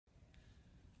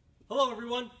Hello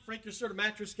everyone, Frank your sort of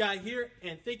mattress guy here,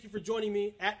 and thank you for joining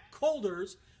me at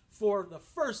Colders for the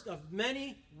first of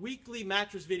many weekly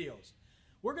mattress videos.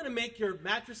 We're going to make your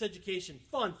mattress education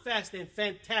fun, fast, and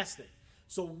fantastic.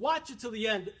 So watch it till the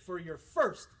end for your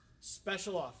first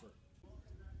special offer.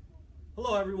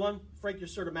 Hello everyone, Frank your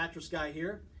sort of mattress guy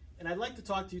here, and I'd like to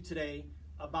talk to you today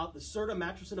about the Serta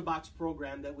Mattress in a Box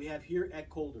program that we have here at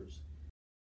Colders.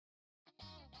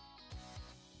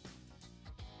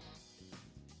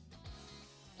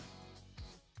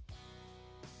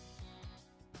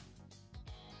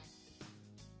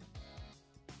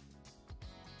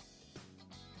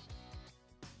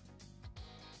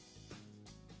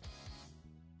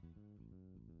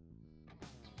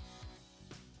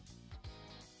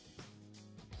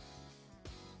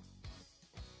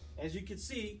 As you can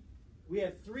see, we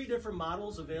have 3 different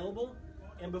models available,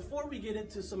 and before we get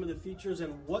into some of the features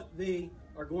and what they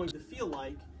are going to feel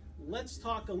like, let's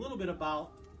talk a little bit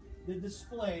about the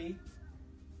display.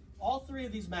 All 3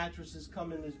 of these mattresses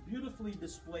come in this beautifully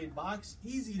displayed box,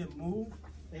 easy to move.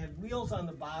 They have wheels on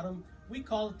the bottom. We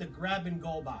call it the grab and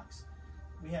go box.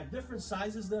 We have different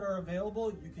sizes that are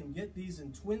available. You can get these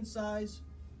in twin size,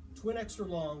 twin extra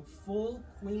long, full,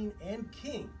 queen, and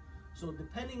king. So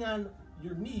depending on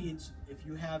your needs, if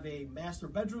you have a master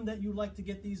bedroom that you'd like to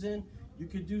get these in, you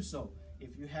could do so. If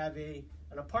you have an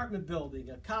apartment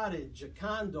building, a cottage, a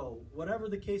condo, whatever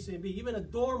the case may be, even a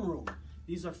dorm room,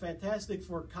 these are fantastic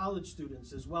for college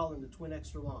students as well in the twin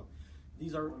extra long.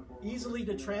 These are easily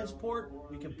to transport.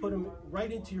 We can put them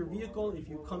right into your vehicle if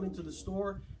you come into the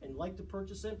store and like to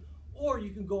purchase it, or you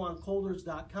can go on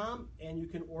colders.com and you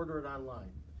can order it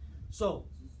online. So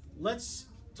let's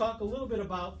talk a little bit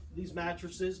about these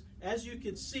mattresses. As you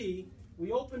can see,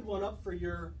 we opened one up for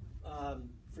your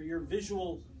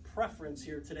visual preference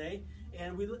here today,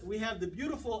 and we have the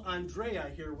beautiful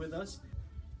Andrea here with us.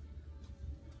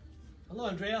 Hello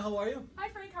Andrea, how are you? Hi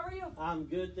Frank, how are you? I'm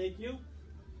good, thank you.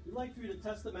 We'd like for you to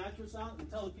test the mattress out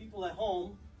and tell the people at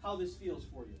home how this feels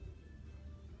for you.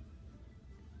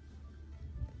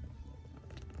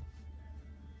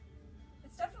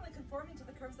 It's definitely conforming to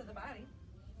the curves of the body.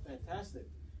 Fantastic.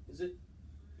 Is it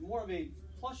more of a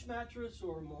plush mattress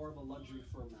or more of a luxury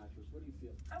firm mattress? What do you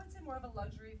feel? I would say more of a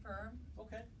luxury firm.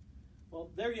 Okay. Well,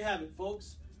 there you have it,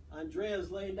 folks.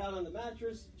 Andrea's laying down on the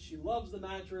mattress. She loves the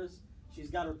mattress. She's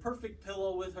got her perfect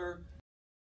pillow with her.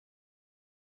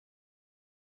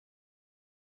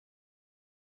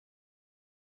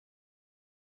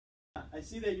 I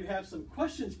see that you have some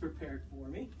questions prepared for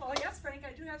me. Well, yes, Frank,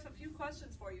 I do have a few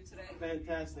questions for you today.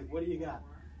 Fantastic. What do you got?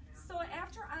 So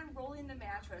after unrolling the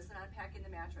mattress and unpacking the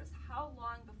mattress, how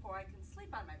long before I can sleep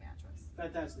on my mattress?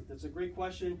 Fantastic. That's a great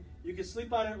question. You can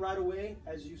sleep on it right away.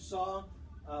 As you saw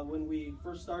when we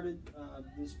first started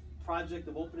this project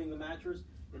of opening the mattress,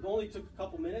 it only took a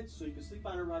couple minutes, so you can sleep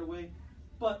on it right away.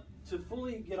 But to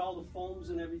fully get all the foams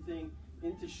and everything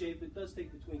into shape, it does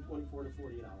take between 24 to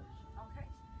 48 hours. Okay.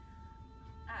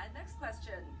 Next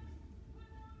question.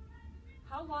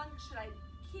 How long should I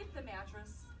keep the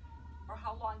mattress? Or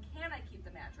how long can I keep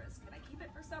the mattress? Can I keep it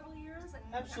for several years? And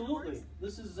absolutely.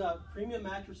 This is premium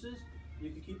mattresses.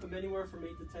 You can keep them anywhere from 8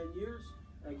 to 10 years.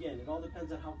 Again, it all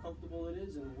depends on how comfortable it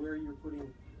is and where you're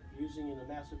using in a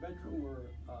master bedroom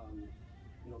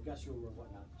or guest room or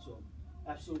whatnot. So,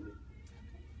 absolutely.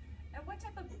 And what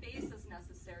type of base is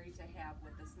necessary to have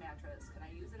with this mattress? Can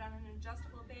I use it on an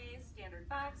adjustable base, standard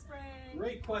box spring?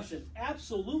 Great question.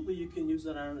 Absolutely, you can use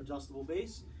it on an adjustable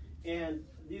base. And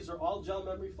these are all gel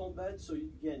memory foam beds, so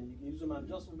again, you can use them on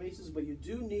adjustable bases, but you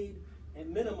do need, at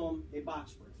minimum, a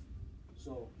box spring.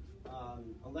 So,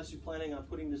 unless you're planning on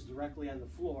putting this directly on the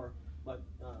floor, but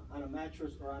on a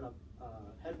mattress or on a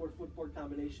headboard-footboard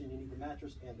combination, you need the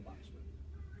mattress and the box spring.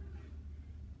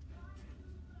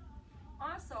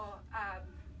 Also,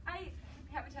 I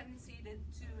have a tendency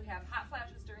to have hot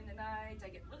flashes during the night. I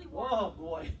get really warm. Oh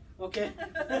boy, okay.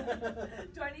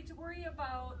 Do I need to worry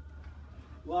about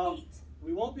Well, heat?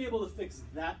 We won't be able to fix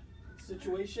that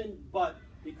situation, but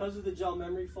because of the gel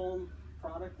memory foam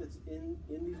product that's in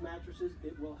these mattresses,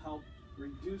 it will help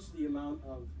reduce the amount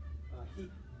of heat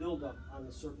buildup on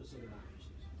the surface of the mattresses.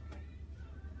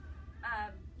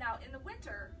 Now, in the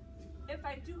winter, if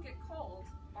I do get cold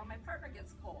or my partner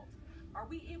gets cold, are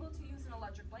we able to use an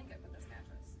electric blanket with this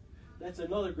mattress? That's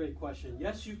another great question.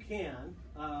 Yes, you can.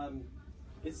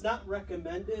 It's not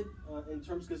recommended in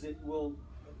terms because it will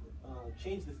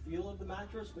change the feel of the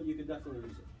mattress, but you can definitely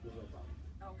use it. There's no problem.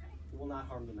 Okay. It will not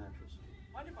harm the mattress.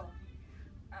 Wonderful.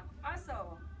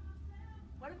 Also,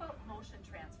 what about motion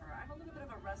transfer? I'm a little bit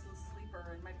of a restless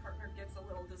sleeper, and my partner gets a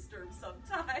little disturbed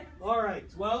sometimes. All right.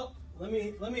 Well, let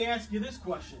me ask you this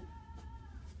question.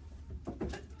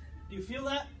 Do you feel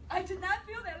that? I did not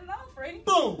feel that at all, Frank.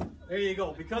 Boom! There you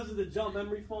go. Because of the gel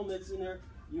memory foam that's in there,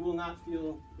 you will not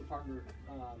feel the partner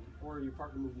or your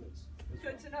partner movements.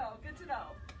 Good to know. Good to know.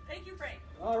 Thank you, Frank.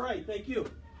 All right. Thank you.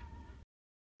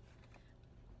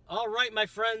 All right, my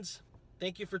friends.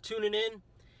 Thank you for tuning in.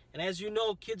 And as you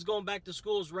know, kids going back to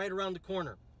school is right around the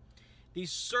corner.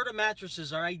 These Serta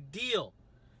mattresses are ideal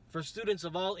for students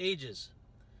of all ages.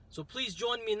 So please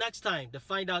join me next time to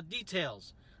find out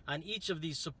details on each of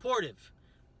these supportive,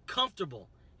 comfortable,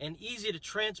 and easy to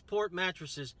transport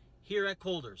mattresses here at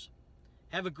Colders.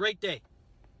 Have a great day.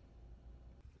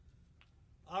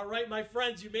 All right, my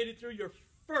friends, you made it through your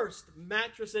first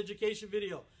mattress education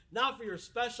video. Now for your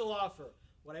special offer,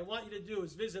 what I want you to do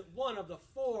is visit one of the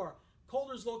 4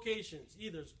 Colders locations,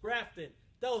 either Grafton,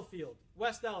 Delafield,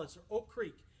 West Ellis, or Oak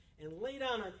Creek, and lay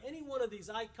down on any one of these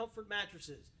iComfort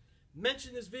mattresses.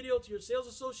 Mention this video to your sales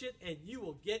associate and you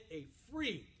will get a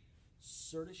free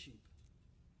Serta sheep.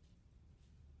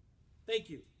 Thank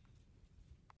you.